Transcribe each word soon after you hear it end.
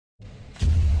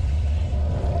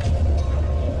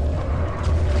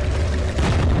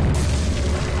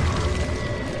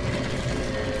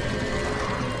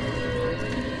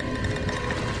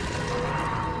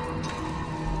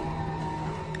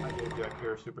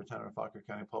Superintendent of Fauquier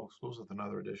County Public Schools with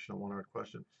another additional one-word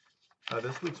question.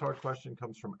 This week's hard question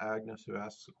comes from Agnes, who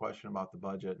asks a question about the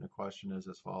budget, and the question is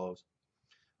as follows.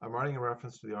 I'm writing in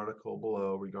reference to the article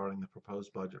below regarding the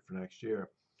proposed budget for next year.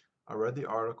 I read the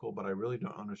article, but I really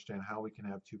don't understand how we can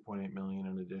have $2.8 million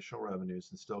in additional revenues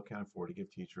and still can't afford to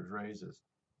give teachers raises.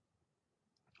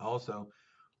 Also,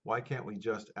 why can't we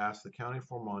just ask the county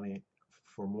for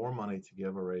more money to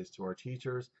give a raise to our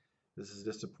teachers? This is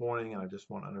disappointing, and I just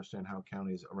want to understand how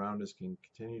counties around us can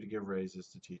continue to give raises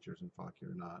to teachers in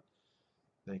Fauquier or not.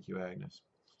 Thank you, Agnes.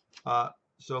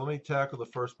 So let me tackle the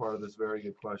first part of this very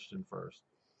good question first.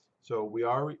 So we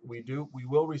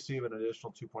will receive an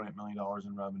additional $2.8 million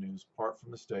in revenues, part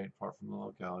from the state, part from the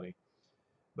locality.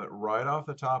 But right off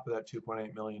the top of that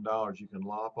 $2.8 million, you can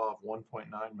lop off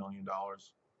 $1.9 million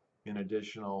in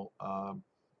additional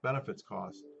benefits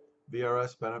costs.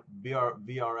 VRS,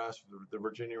 the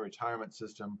Virginia Retirement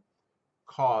System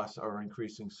costs are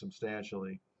increasing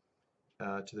substantially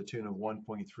to the tune of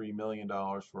 $1.3 million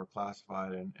for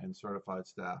classified and certified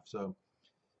staff. So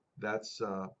that's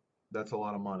a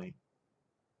lot of money.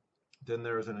 Then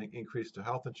there's an increase to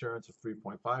health insurance of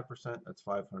 3.5%. That's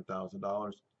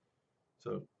 $500,000.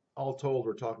 So all told,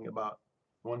 we're talking about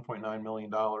 $1.9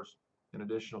 million in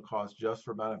additional costs just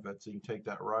for benefits. So you can take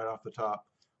that right off the top.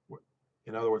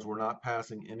 In other words, we're not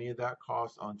passing any of that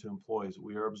cost onto employees.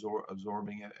 We are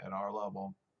absorbing it at our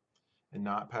level and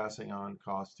not passing on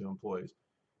costs to employees.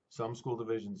 Some school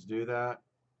divisions do that.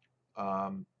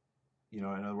 In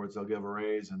other words, they'll give a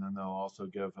raise and then they'll also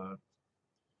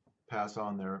pass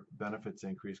on their benefits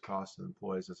increase costs to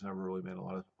employees. That's never really made a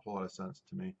whole lot of sense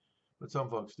to me. But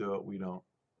some folks do it, we don't.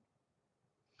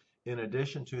 In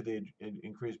addition to the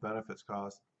increased benefits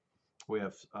costs, we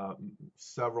have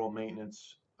several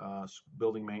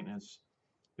building maintenance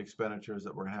expenditures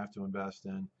that we're going to have to invest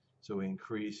in. So we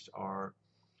increased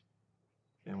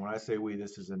and when I say we,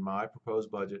 this is in my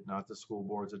proposed budget, not the school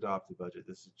board's adopted budget.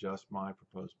 This is just my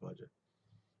proposed budget.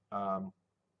 I'm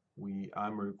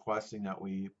requesting that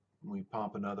we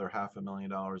pump another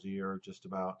 $500,000 a year just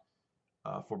about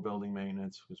for building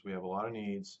maintenance, because we have a lot of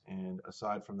needs. And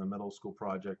aside from the middle school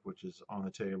project, which is on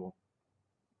the table,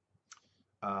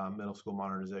 middle school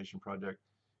modernization project,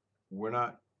 we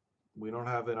don't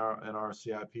have in our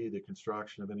CIP the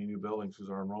construction of any new buildings because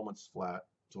our enrollment's flat.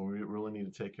 So we really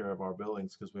need to take care of our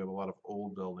buildings because we have a lot of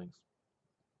old buildings.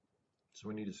 So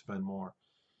we need to spend more.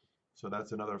 So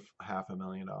that's another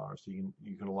 $500,000. So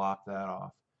you can lop that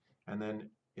off. And then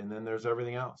there's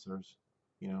everything else. There's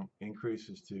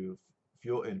increases to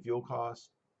fuel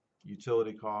costs,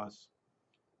 utility costs,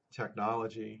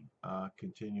 technology,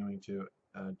 continuing to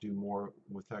do more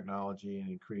with technology and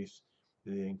increase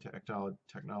the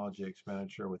technology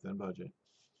expenditure within budget.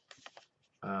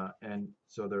 And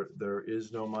so there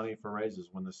is no money for raises.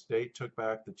 When the state took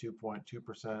back the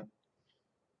 2.2%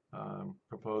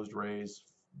 proposed raise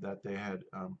that they had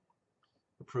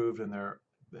approved in the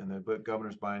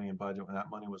governor's biennium budget, when that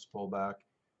money was pulled back,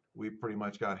 we pretty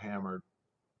much got hammered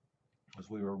because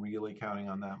we were really counting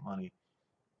on that money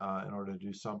in order to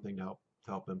do something to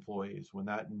help employees. When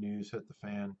that news hit the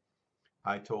fan,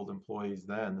 I told employees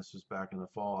then, this was back in the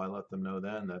fall, I let them know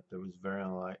then that there was very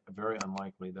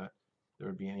unlikely that there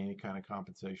would be any kind of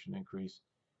compensation increase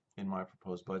in my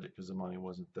proposed budget because the money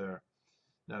wasn't there.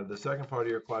 Now, the second part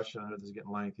of your question, I know this is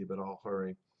getting lengthy, but I'll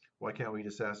hurry. Why can't we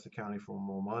just ask the county for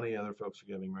more money? Other folks are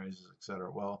giving raises, etc.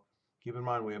 Well, keep in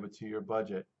mind we have a 2-year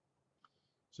budget.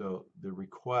 So the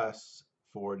requests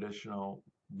for additional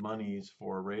monies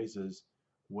for raises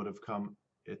would have come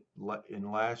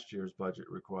in last year's budget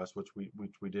request, which we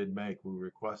did make. We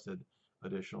requested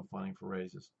additional funding for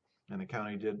raises, and the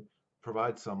county did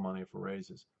provide some money for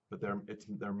raises, but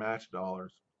they're matched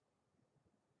dollars.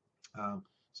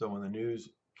 So when the news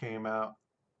came out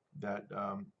that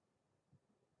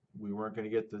we weren't going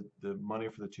to get the money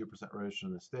for the 2% raise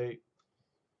from the state,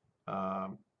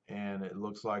 and it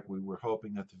looks like we were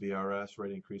hoping that the VRS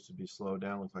rate increase would be slowed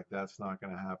down. Looks like that's not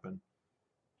going to happen.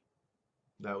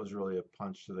 That was really a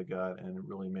punch to the gut, and it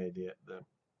really made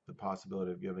the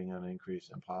possibility of giving an increase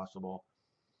impossible.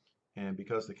 And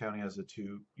because the county has a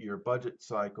 2-year budget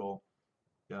cycle,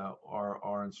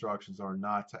 our instructions are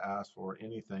not to ask for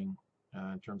anything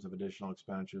in terms of additional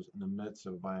expenditures in the midst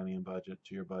of a biennium budget,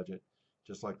 2-year budget,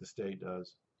 just like the state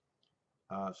does.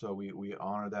 So we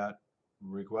honor that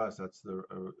request. That's the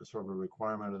sort of a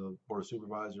requirement of the Board of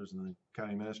Supervisors and the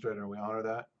county administrator. We honor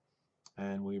that,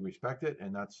 and we respect it,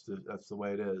 and that's the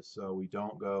way it is. So we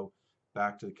don't go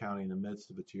back to the county in the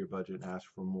midst of a 2-year budget and ask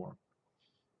for more.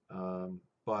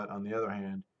 But on the other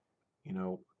hand,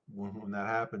 when that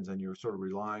happens and you're sort of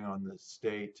relying on the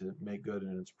state to make good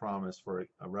in its promise for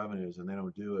revenues and they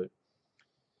don't do it,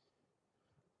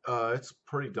 it's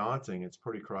pretty daunting. It's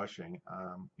pretty crushing.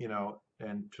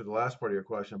 And to the last part of your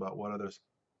question about what other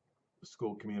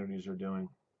school communities are doing,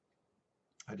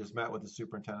 I just met with the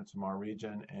superintendents from our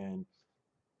region, and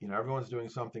everyone's doing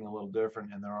something a little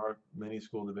different, and there are many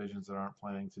school divisions that aren't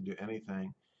planning to do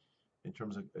anything in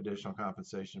terms of additional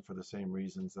compensation for the same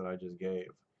reasons that I just gave.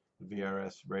 The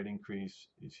VRS rate increase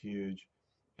is huge,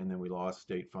 and then we lost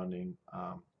state funding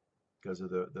because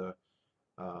of the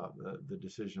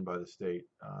decision by the state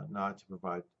not to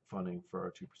provide funding for our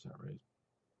 2% raise.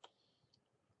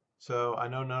 So I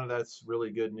know none of that's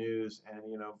really good news, and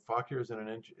Fauquier is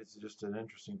it's just an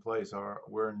interesting place.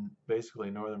 We're in basically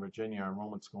Northern Virginia. Our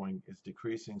enrollment's is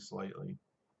decreasing slightly.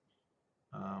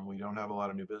 We don't have a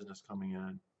lot of new business coming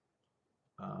in,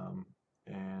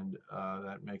 and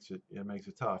that makes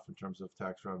it tough in terms of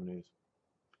tax revenues.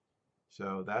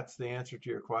 So that's the answer to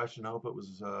your question. I hope it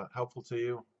was helpful to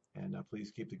you, and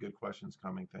please keep the good questions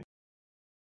coming. Thank you.